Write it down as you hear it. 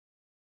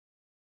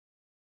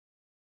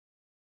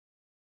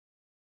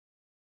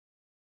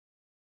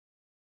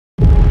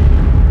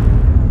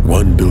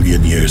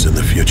billion years in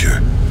the future,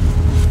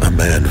 a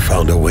man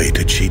found a way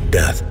to cheat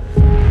death.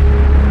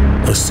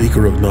 A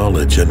seeker of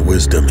knowledge and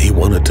wisdom, he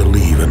wanted to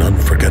leave an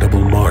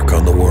unforgettable mark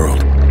on the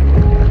world.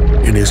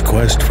 In his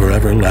quest for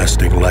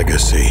everlasting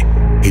legacy,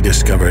 he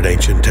discovered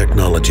ancient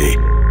technology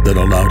that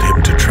allowed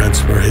him to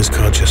transfer his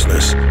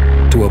consciousness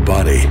to a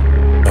body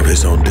of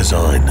his own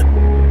design.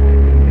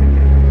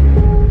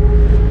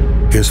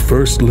 His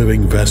first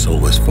living vessel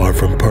was far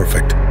from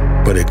perfect,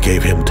 but it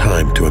gave him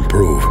time to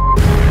improve.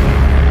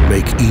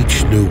 Make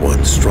each new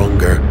one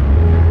stronger,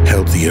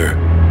 healthier,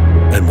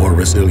 and more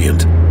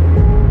resilient.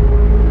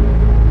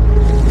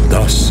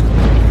 Thus,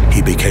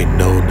 he became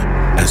known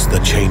as the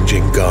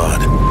Changing God,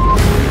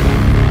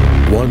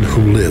 one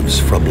who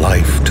lives from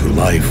life to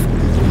life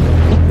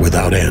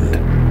without end.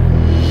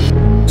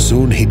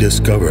 Soon he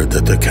discovered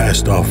that the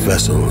cast-off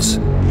vessels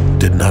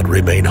did not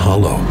remain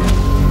hollow.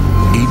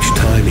 Each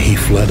time he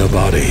fled a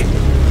body,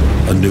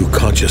 a new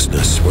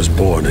consciousness was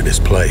born in his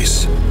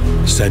place,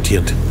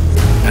 sentient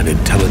and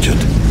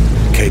intelligent,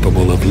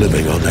 capable of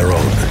living on their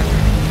own.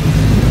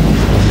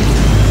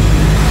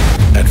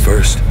 At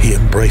first, he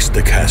embraced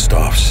the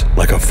cast-offs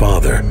like a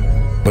father,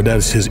 but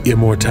as his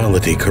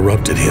immortality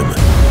corrupted him,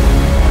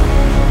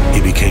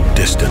 he became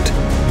distant,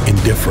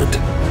 indifferent,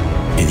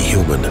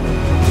 inhuman.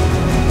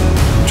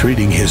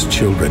 Treating his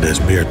children as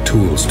mere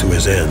tools to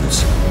his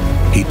ends,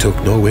 he took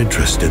no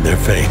interest in their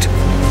fate.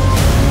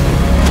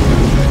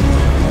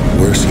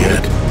 Worse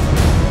yet,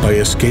 by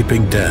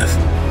escaping death,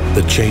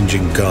 the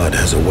Changing God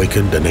has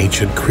awakened an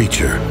ancient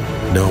creature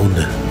known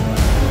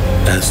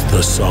as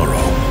the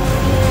Sorrow.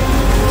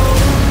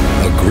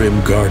 A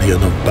grim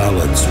guardian of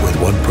balance with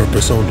one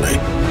purpose only,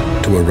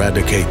 to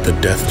eradicate the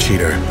Death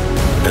Cheater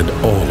and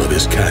all of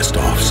his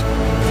cast-offs.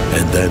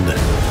 And then,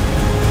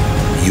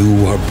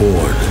 you are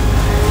born.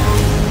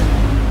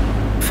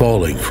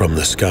 Falling from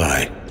the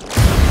sky,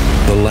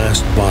 the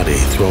last body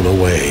thrown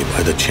away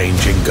by the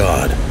Changing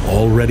God,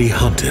 already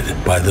hunted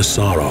by the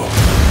Sorrow.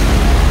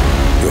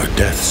 Your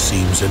death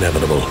seems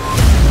inevitable.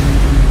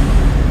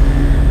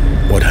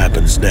 What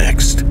happens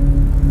next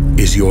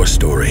is your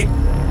story.